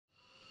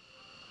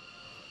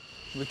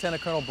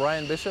Lieutenant Colonel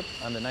Brian Bishop.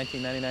 I'm the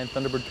 1999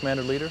 Thunderbird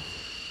Commander Leader.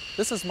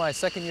 This is my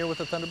second year with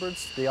the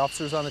Thunderbirds. The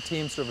officers on the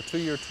team serve a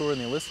 2-year tour and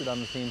the enlisted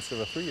on the team serve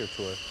a 3-year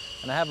tour.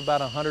 And I have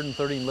about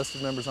 130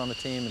 enlisted members on the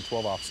team and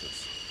 12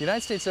 officers. The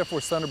United States Air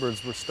Force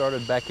Thunderbirds were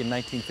started back in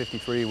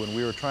 1953 when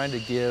we were trying to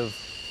give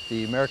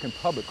the American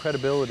public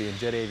credibility in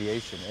jet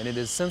aviation, and it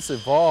has since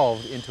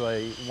evolved into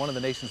one of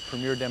the nation's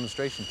premier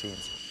demonstration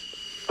teams.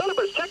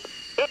 Thunderbirds check.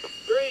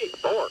 3,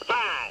 4,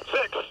 5,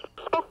 6.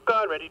 Smoke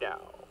on, ready now.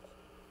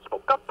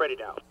 Smoke up, ready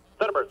now.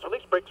 Thunderbirds,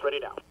 release brakes, ready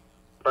now.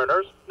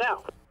 Burners,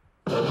 now.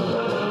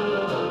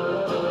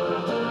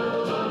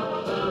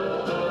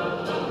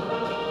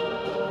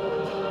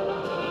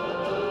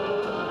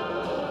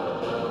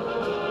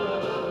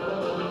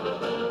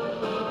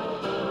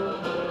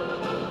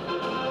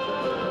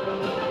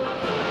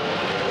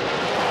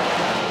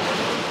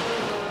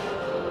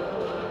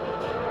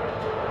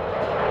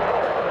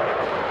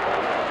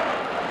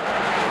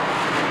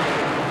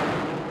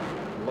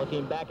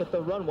 Looking back at the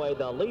runway,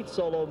 the lead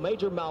solo,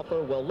 Major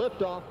Malfer, will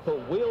lift off,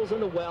 put wheels in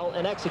the well,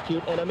 and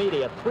execute an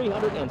immediate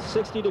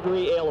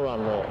 360-degree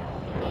aileron roll.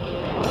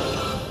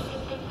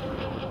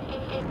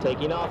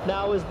 Taking off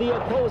now is the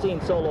opposing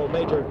solo,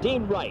 Major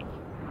Dean Wright.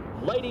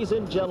 Ladies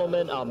and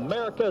gentlemen,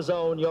 America's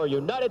own, your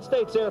United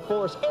States Air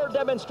Force Air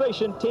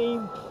Demonstration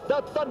Team,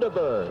 the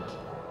Thunderbirds.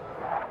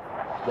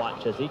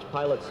 Watch as each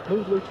pilot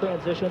smoothly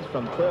transitions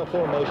from trail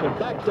formation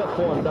back to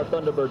form the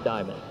Thunderbird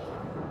Diamond.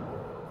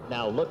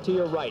 Now look to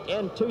your right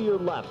and to your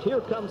left. Here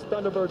comes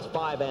Thunderbirds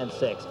 5 and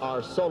 6,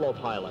 our solo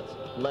pilots.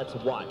 Let's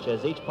watch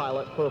as each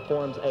pilot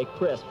performs a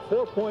crisp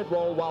 4-point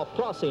roll while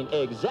crossing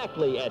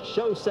exactly at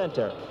show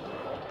center.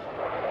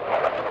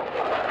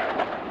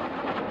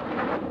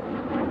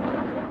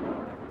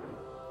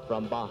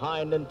 From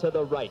behind and to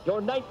the right, your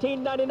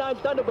 1999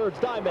 Thunderbirds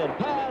Diamond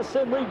pass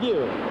and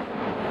review.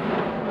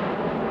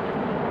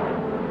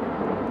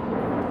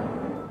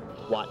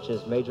 Watch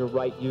as Major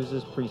Wright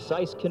uses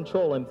precise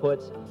control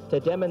inputs to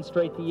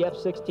demonstrate the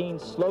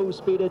F-16's slow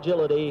speed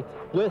agility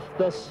with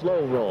the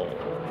slow roll.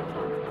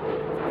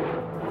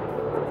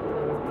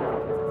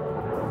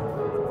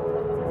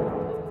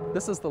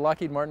 This is the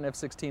Lockheed Martin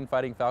F-16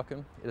 Fighting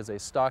Falcon. It is a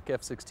stock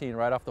F-16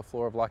 right off the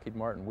floor of Lockheed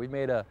Martin. We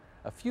made a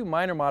few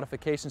minor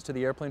modifications to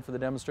the airplane for the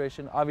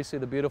demonstration. Obviously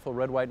the beautiful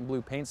red, white, and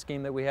blue paint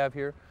scheme that we have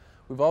here.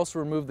 We've also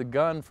removed the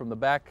gun from the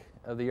back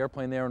of the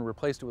airplane there and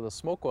replaced it with a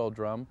smoke oil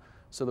drum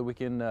so that we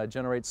can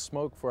generate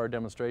smoke for our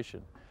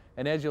demonstration.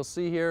 And as you'll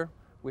see here,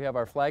 we have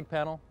our flag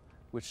panel,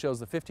 which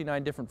shows the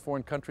 59 different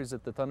foreign countries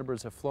that the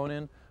Thunderbirds have flown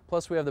in.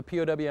 Plus we have the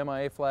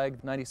POW-MIA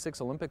flag, 96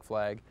 Olympic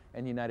flag,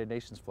 and United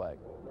Nations flag.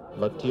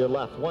 Look to your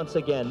left once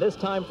again, this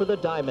time for the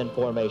diamond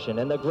formation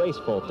and the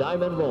graceful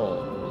diamond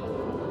roll.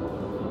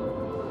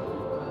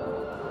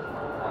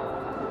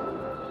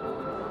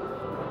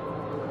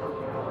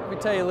 Let me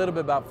tell you a little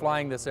bit about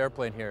flying this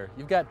airplane here.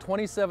 You've got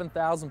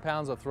 27,000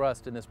 pounds of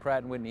thrust in this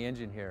Pratt & Whitney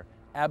engine here.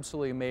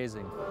 Absolutely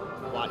amazing.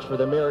 Watch for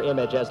the mirror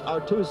image as our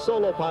two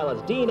solo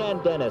pilots, Dean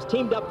and Dennis,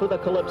 teamed up for the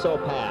Calypso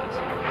pass.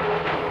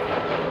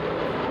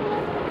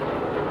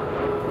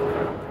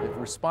 The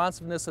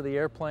responsiveness of the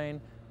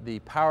airplane, the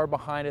power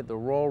behind it, the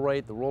roll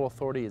rate, the roll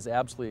authority is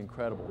absolutely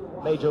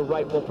incredible. Major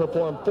Wright will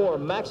perform 4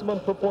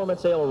 maximum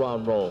performance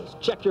aileron rolls.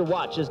 Check your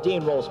watch as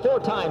Dean rolls 4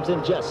 times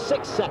in just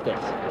 6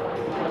 seconds.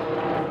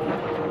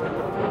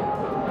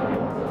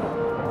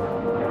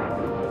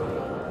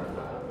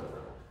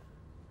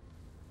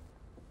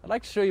 I'd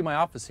like to show you my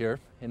office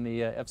here in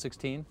the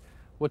F-16.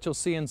 What you'll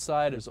see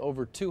inside is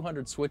over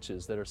 200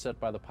 switches that are set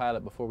by the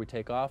pilot before we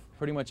take off.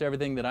 Pretty much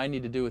everything that I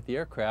need to do with the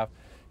aircraft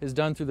is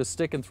done through the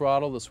stick and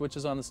throttle, the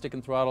switches on the stick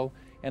and throttle,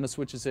 and the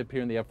switches up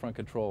here in the upfront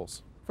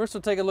controls. First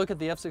we'll take a look at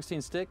the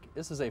F-16 stick.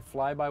 This is a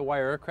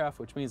fly-by-wire aircraft,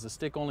 which means the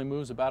stick only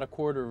moves about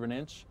 1/4 of an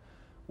inch.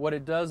 What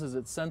it does is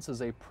it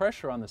senses a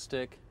pressure on the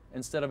stick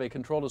instead of a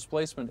control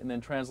displacement and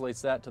then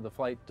translates that to the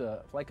flight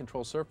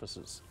control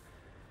surfaces.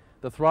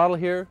 The throttle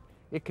here,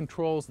 it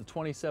controls the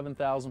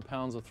 27,000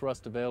 pounds of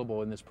thrust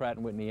available in this Pratt &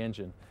 Whitney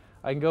engine.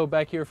 I can go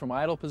back here from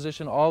idle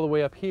position all the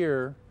way up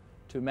here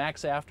to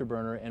max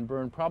afterburner and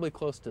burn probably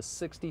close to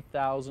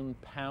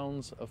 60,000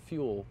 pounds of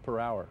fuel per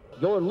hour.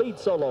 Your lead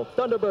solo,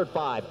 Thunderbird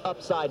 5,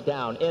 upside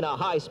down in a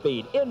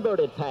high-speed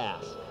inverted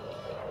pass.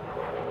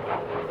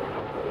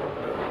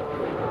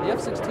 The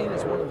F-16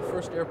 is one of the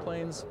first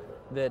airplanes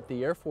that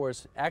the Air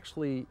Force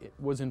actually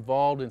was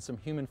involved in some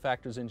human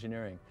factors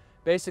engineering.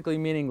 Basically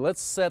meaning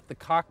let's set the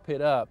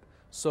cockpit up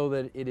so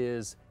that it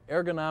is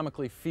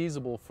ergonomically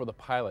feasible for the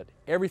pilot.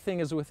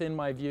 Everything is within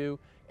my view,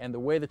 and the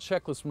way the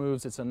checklist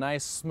moves, it's a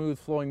nice, smooth,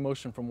 flowing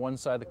motion from one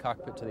side of the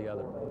cockpit to the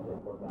other.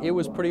 It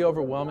was pretty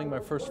overwhelming, my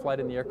first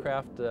flight in the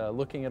aircraft,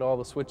 looking at all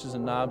the switches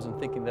and knobs and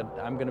thinking that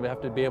I'm going to have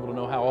to be able to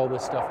know how all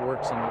this stuff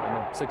works in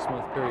a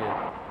 6-month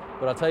period.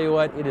 But I'll tell you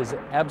what, it is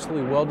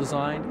absolutely well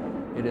designed.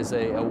 It is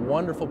a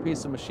wonderful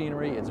piece of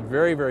machinery. It's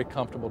very, very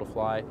comfortable to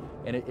fly,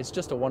 and it's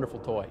just a wonderful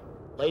toy.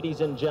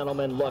 Ladies and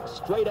gentlemen, look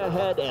straight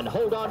ahead and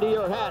hold on to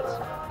your hats.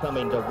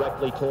 Coming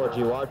directly towards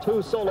you are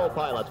 2 solo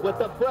pilots with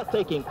the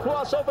breathtaking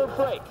crossover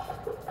break.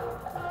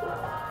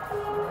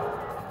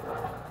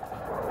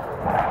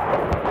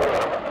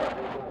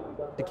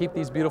 keep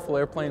these beautiful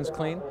airplanes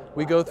clean.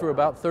 We go through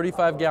about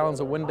 35 gallons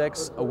of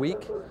Windex a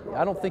week.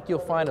 I don't think you'll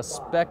find a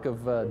speck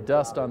of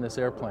dust on this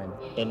airplane.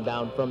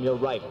 Inbound from your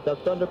right, the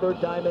Thunderbird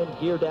Diamond,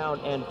 gear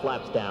down and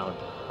flaps down.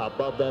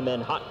 Above them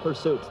in hot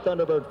pursuit,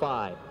 Thunderbird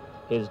 5.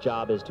 His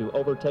job is to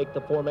overtake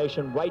the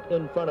formation right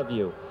in front of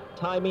you.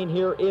 Timing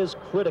here is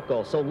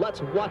critical, so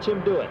let's watch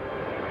him do it.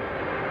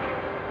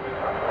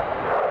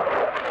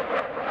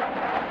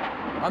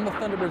 On the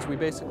Thunderbirds, we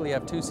basically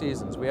have two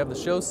seasons. We have the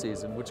show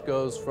season, which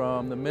goes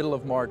from the middle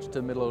of March to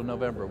the middle of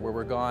November, where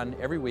we're gone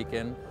every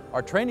weekend.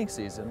 Our training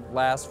season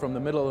lasts from the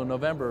middle of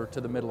November to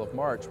the middle of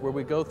March, where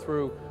we go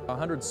through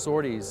 100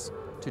 sorties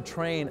to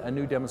train a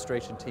new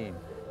demonstration team.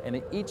 And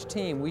in each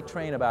team, we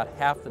train about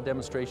half the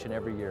demonstration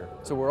every year.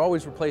 So we're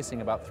always replacing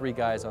about 3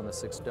 guys on the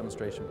 6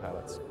 demonstration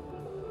pilots.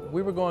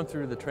 We were going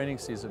through the training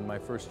season my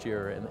first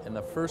year, and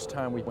the first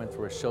time we went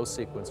through a show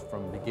sequence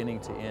from beginning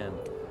to end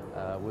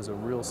was a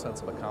real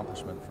sense of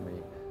accomplishment for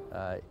me.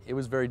 It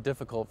was very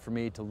difficult for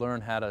me to learn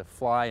how to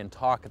fly and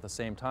talk at the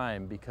same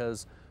time,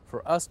 because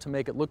for us to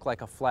make it look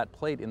like a flat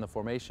plate in the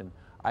formation,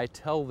 I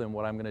tell them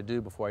what I'm going to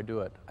do before I do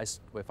it.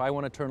 If I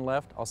want to turn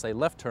left, I'll say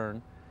left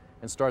turn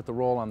and start the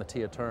roll on the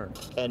T of turn.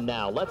 And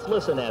now let's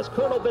listen as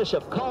Colonel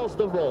Bishop calls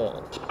the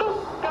roll.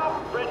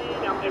 Go, ready,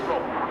 now, and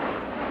roll.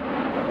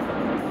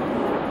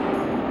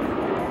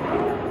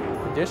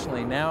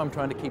 Additionally, now I'm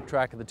trying to keep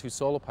track of the 2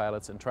 solo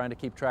pilots and trying to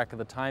keep track of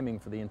the timing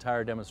for the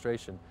entire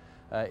demonstration.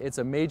 It's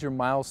a major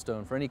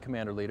milestone for any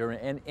commander leader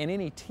and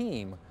any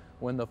team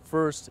when the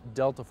first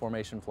Delta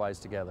formation flies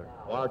together.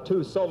 Our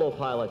 2 solo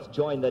pilots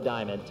join the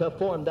Diamond to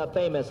form the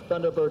famous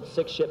Thunderbird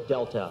 6-ship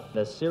Delta.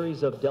 The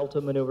series of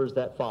Delta maneuvers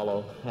that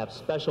follow have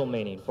special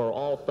meaning for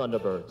all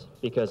Thunderbirds,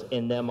 because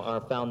in them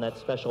are found that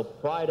special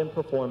pride in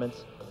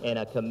performance and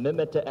a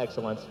commitment to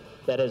excellence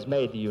that has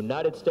made the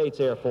United States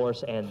Air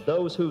Force and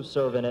those who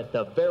serve in it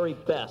the very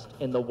best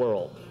in the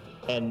world.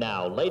 And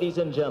now, ladies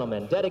and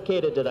gentlemen,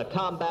 dedicated to the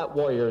combat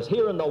warriors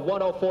here in the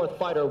 104th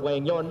Fighter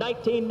Wing, your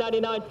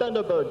 1999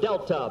 Thunderbird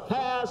Delta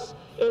pass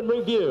in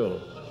review.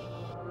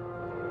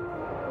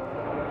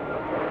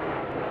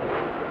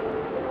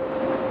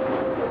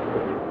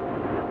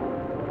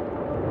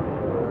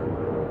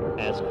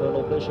 As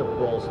Colonel Bishop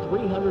rolls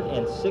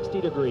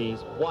 360 degrees,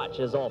 watch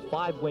as all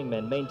 5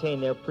 wingmen maintain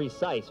their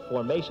precise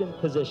formation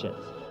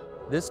positions.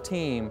 This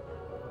team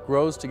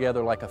grows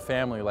together like a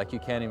family like you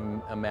can't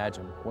even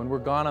imagine. When we're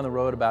gone on the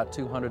road about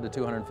 200 to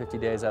 250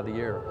 days out of the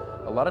year,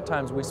 a lot of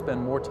times we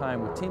spend more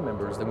time with team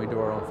members than we do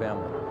our own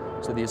family.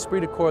 So the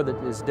esprit de corps that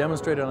is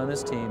demonstrated on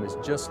this team is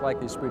just like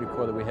the esprit de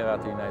corps that we have out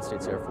at the United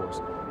States Air Force.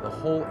 The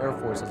whole Air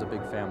Force is a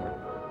big family.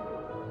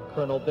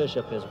 Colonel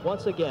Bishop is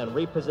once again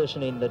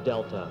repositioning the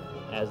Delta.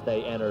 As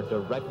they enter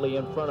directly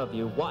in front of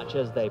you, watch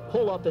as they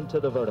pull up into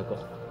the vertical.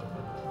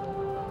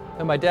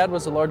 And my dad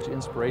was a large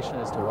inspiration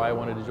as to why I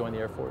wanted to join the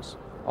Air Force.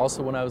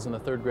 Also, when I was in the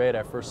 3rd grade,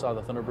 I first saw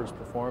the Thunderbirds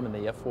perform in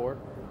the F-4,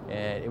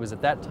 and it was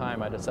at that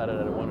time I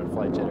decided I wanted to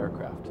fly jet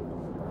aircraft.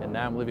 And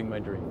now I'm living my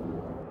dream.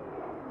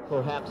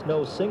 Perhaps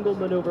no single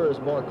maneuver is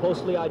more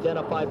closely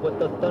identified with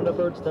the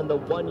Thunderbirds than the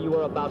one you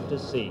are about to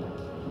see.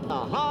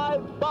 A high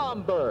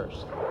bomb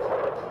burst.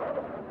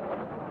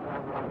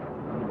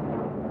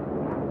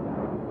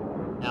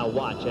 Now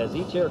watch as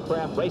each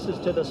aircraft races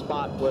to the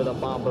spot where the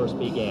bomb burst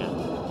began.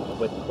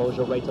 With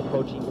closure rates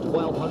approaching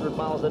 1,200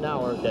 miles an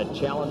hour, the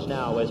challenge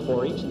now is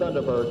for each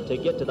Thunderbird to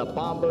get to the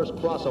bomb burst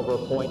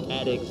crossover point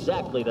at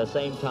exactly the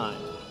same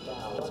time.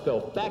 Let's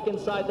go back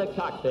inside the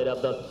cockpit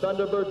of the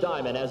Thunderbird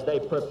Diamond as they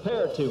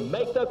prepare to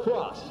make the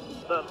cross.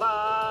 The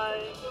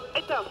line.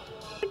 8,000.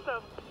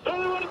 6,000.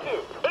 21 and 2.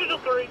 Visual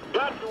 3.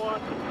 Got you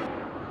 1.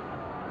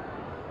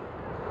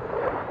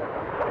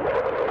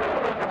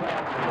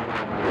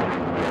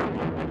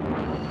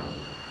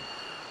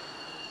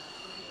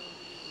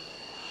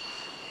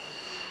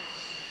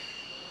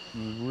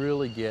 You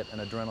really get an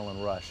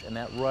adrenaline rush, and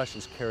that rush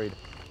is carried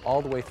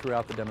all the way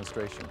throughout the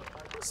demonstration,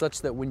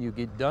 such that when you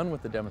get done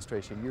with the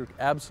demonstration, you're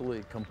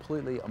absolutely,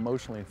 completely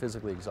emotionally and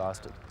physically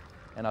exhausted.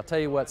 And I'll tell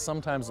you what,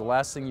 sometimes the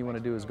last thing you want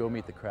to do is go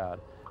meet the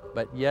crowd.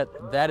 But yet,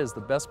 that is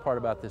the best part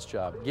about this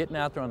job. Getting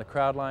out there on the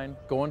crowd line,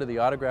 going to the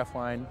autograph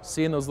line,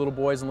 seeing those little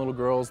boys and little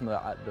girls and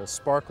the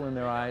sparkle in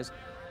their eyes,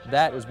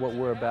 that is what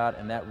we're about,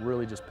 and that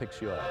really just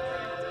picks you up.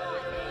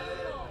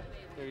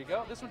 There you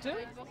go. This one too?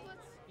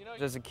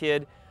 As a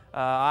kid,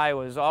 I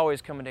was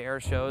always coming to air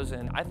shows,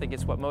 and I think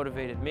it's what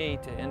motivated me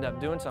to end up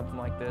doing something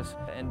like this.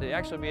 And to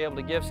actually be able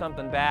to give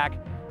something back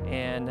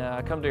and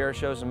come to air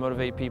shows and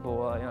motivate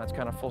people, you know, it's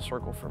kind of full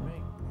circle for me.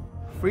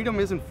 Freedom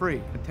isn't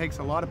free. It takes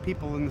a lot of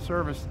people in the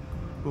service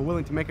who are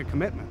willing to make a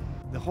commitment.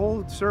 The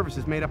whole service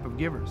is made up of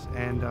givers,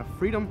 and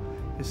freedom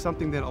is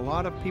something that a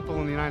lot of people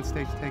in the United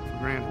States take for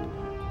granted.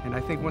 And I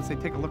think once they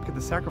take a look at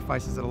the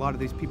sacrifices that a lot of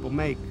these people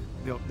make,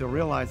 they'll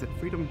realize that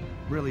freedom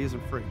really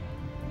isn't free.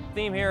 The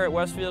theme here at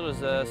Westfield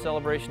is a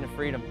celebration of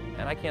freedom,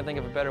 and I can't think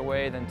of a better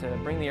way than to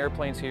bring the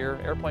airplanes here,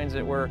 airplanes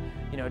that were,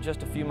 you know,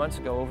 just a few months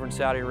ago over in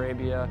Saudi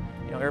Arabia,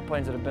 you know,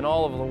 airplanes that have been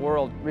all over the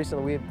world.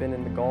 Recently we have been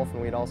in the Gulf,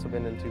 and we had also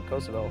been into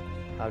Kosovo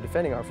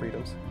defending our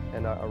freedoms.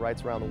 and our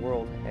rights around the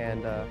world.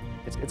 And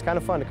it's kind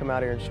of fun to come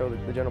out here and show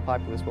the general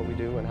populace what we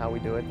do and how we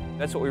do it.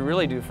 That's what we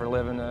really do for a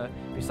living.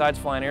 Besides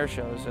flying air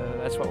shows,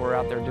 that's what we're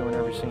out there doing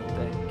every single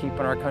day, keeping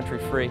our country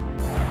free.